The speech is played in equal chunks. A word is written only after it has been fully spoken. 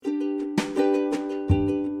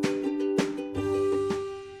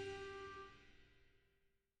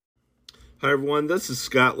Hi everyone, this is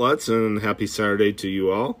Scott Lutz and happy Saturday to you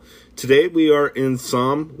all. Today we are in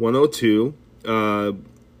Psalm 102,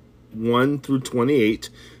 1 through 28.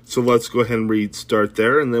 So let's go ahead and start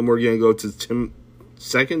there, and then we're going to go to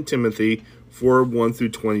 2 Timothy 4, 1 through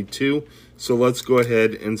 22. So let's go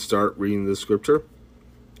ahead and start reading the scripture.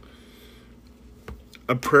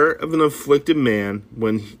 A prayer of an afflicted man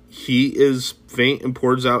when he is faint and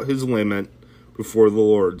pours out his lament before the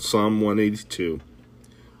Lord. Psalm 182.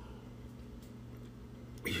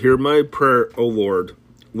 Hear my prayer, O Lord.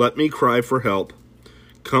 Let me cry for help.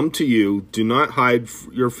 Come to you. Do not hide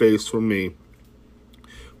your face from me.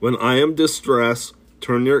 When I am distressed,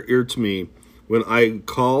 turn your ear to me. When I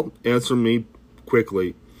call, answer me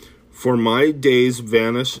quickly. For my days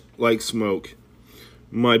vanish like smoke.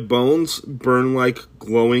 My bones burn like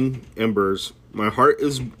glowing embers. My heart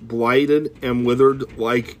is blighted and withered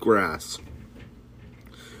like grass.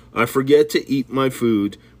 I forget to eat my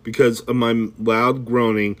food. Because of my loud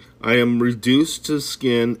groaning, I am reduced to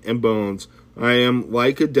skin and bones. I am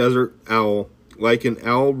like a desert owl, like an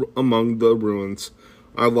owl among the ruins.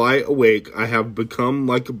 I lie awake. I have become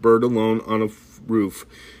like a bird alone on a roof.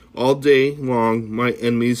 All day long my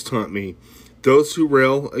enemies taunt me. Those who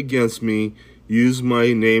rail against me use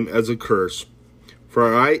my name as a curse.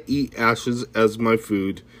 For I eat ashes as my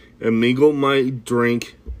food, and mingle my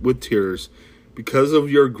drink with tears. Because of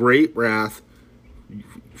your great wrath,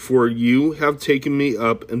 for you have taken me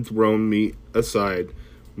up and thrown me aside.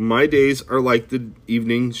 My days are like the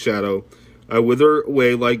evening shadow. I wither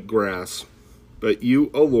away like grass. But you,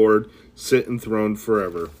 O Lord, sit enthroned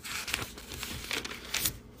forever.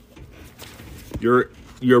 Your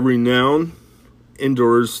renown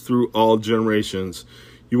endures through all generations.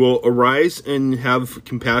 You will arise and have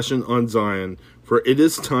compassion on Zion, for it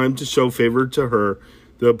is time to show favor to her.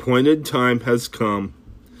 The appointed time has come.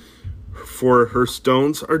 For her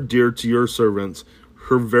stones are dear to your servants.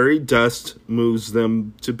 Her very dust moves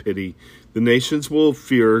them to pity. The nations will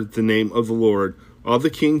fear the name of the Lord. All the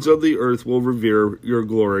kings of the earth will revere your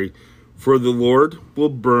glory. For the Lord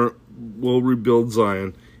will rebuild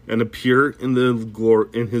Zion and appear in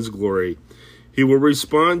his glory. He will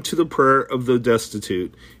respond to the prayer of the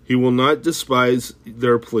destitute. He will not despise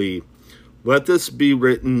their plea. Let this be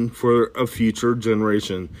written for a future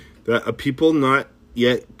generation, that a people not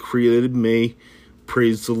yet created may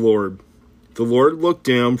praise the Lord. The Lord looked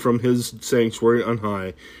down from his sanctuary on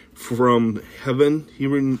high. From heaven he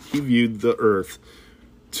viewed the earth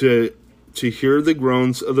to hear the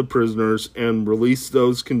groans of the prisoners and release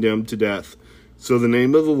those condemned to death. So the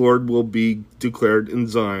name of the Lord will be declared in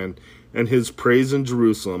Zion, and his praise in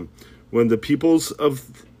Jerusalem, when the peoples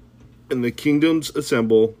and the kingdoms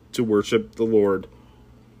assemble to worship the Lord.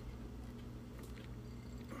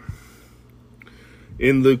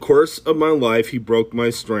 In the course of my life, he broke my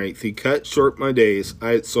strength. He cut short my days.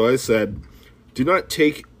 So I said, do not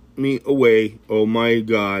take me away, O my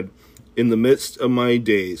God, in the midst of my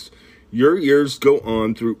days. Your years go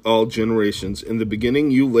on through all generations. In the beginning,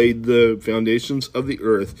 you laid the foundations of the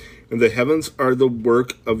earth, and the heavens are the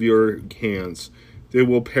work of your hands. They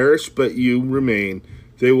will perish, but you remain.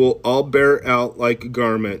 They will all bear out like a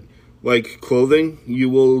garment. Like clothing, you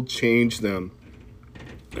will change them,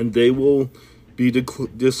 and they will be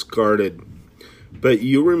discarded. But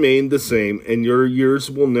you remain the same, and your years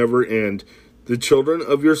will never end. The children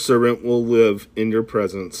of your servant will live in your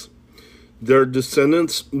presence. Their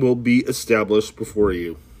descendants will be established before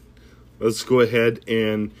you. Let's go ahead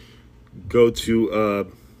and go to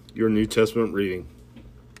your New Testament reading.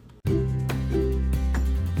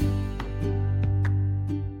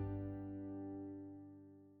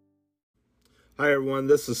 Hi everyone,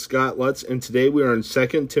 this is Scott Lutz, and today we are in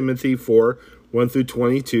 2 Timothy 4, 1 through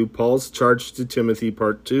 22, Paul's charge to Timothy,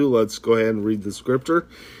 part 2. Let's go ahead and read the scripture.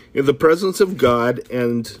 In the presence of God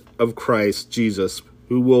and of Christ Jesus,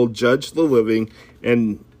 who will judge the living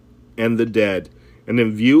and the dead, and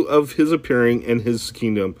in view of his appearing in his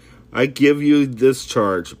kingdom, I give you this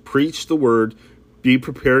charge. Preach the word, be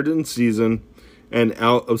prepared in season and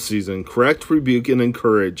out of season. Correct, rebuke, and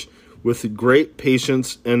encourage with great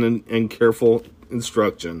patience and careful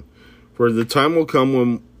instruction. For the time will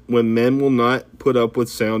come when men will not put up with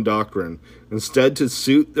sound doctrine. Instead, to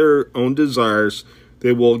suit their own desires,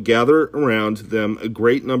 they will gather around them a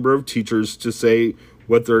great number of teachers to say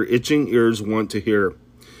what their itching ears want to hear.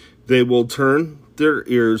 They will turn their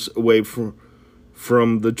ears away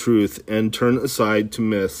from the truth and turn aside to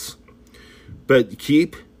myths. But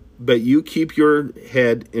you keep your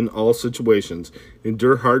head in all situations.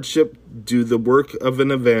 Endure hardship, do the work of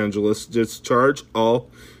an evangelist, discharge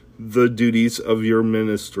all the duties of your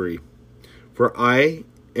ministry. For I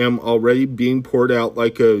am already being poured out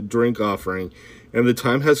like a drink offering, and the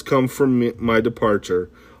time has come for my departure.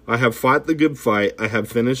 I have fought the good fight. I have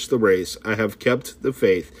finished the race. I have kept the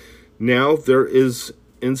faith. Now there is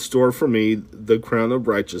in store for me the crown of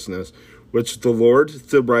righteousness, which the Lord,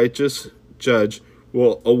 the righteous judge,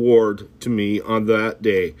 will award to me on that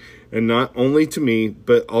day, and not only to me,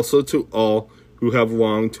 but also to all who have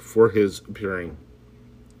longed for his appearing.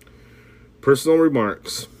 Personal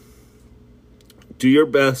remarks. Do your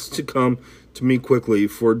best to come to me quickly,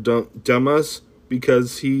 for Demas,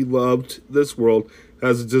 because he loved this world,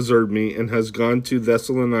 has deserted me and has gone to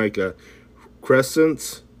Thessalonica.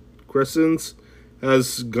 Crescens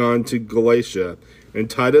has gone to Galatia, and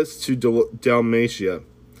Titus to Dalmatia.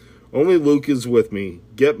 Only Luke is with me.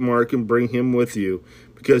 Get Mark and bring him with you,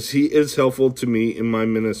 because he is helpful to me in my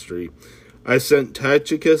ministry. I sent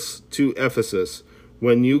Tychicus to Ephesus.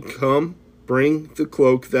 When you come, bring the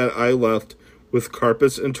cloak that I left with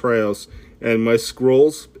Carpus and Trios, and my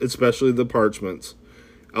scrolls, especially the parchments.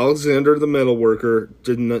 Alexander the metalworker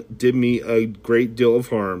did me a great deal of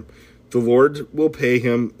harm. The Lord will pay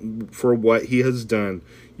him for what he has done.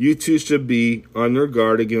 You too should be on your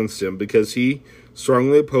guard against him, because he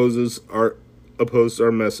strongly opposed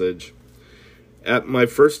our message. At my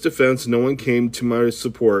first defense, no one came to my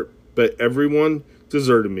support, but everyone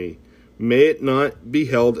deserted me. May it not be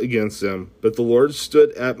held against them, but the Lord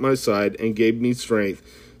stood at my side and gave me strength,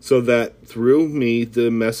 so that through me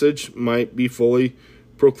the message might be fully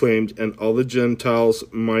proclaimed, and all the Gentiles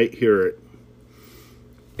might hear it.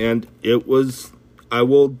 And I was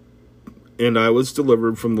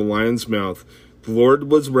delivered from the lion's mouth. The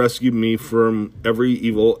Lord was rescued me from every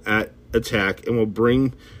evil attack, and will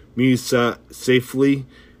bring me safely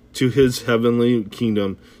to his heavenly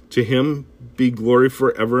kingdom. To him be glory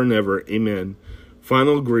forever and ever. Amen.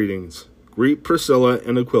 Final greetings. Greet Priscilla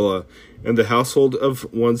and Aquila, and the household of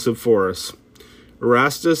Onesiphorus.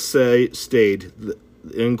 Erastus stayed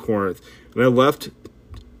in Corinth, and I left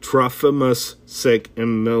Trophimus sick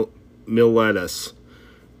in Miletus.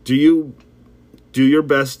 Do your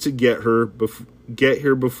best to get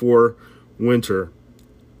here before winter.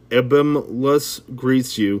 Ebimus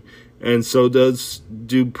greets you, and so does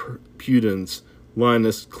Pudens,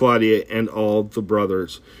 Linus, Claudia, and all the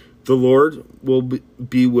brothers. The Lord will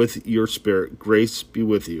be with your spirit. Grace be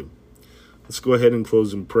with you. Let's go ahead and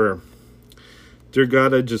close in prayer. Dear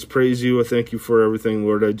God, I just praise you. I thank you for everything,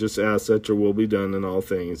 Lord. I just ask that your will be done in all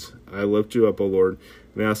things. I lift you up, O Lord,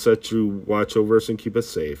 and ask that you watch over us and keep us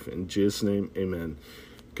safe. In Jesus' name, amen.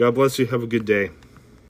 God bless you. Have a good day.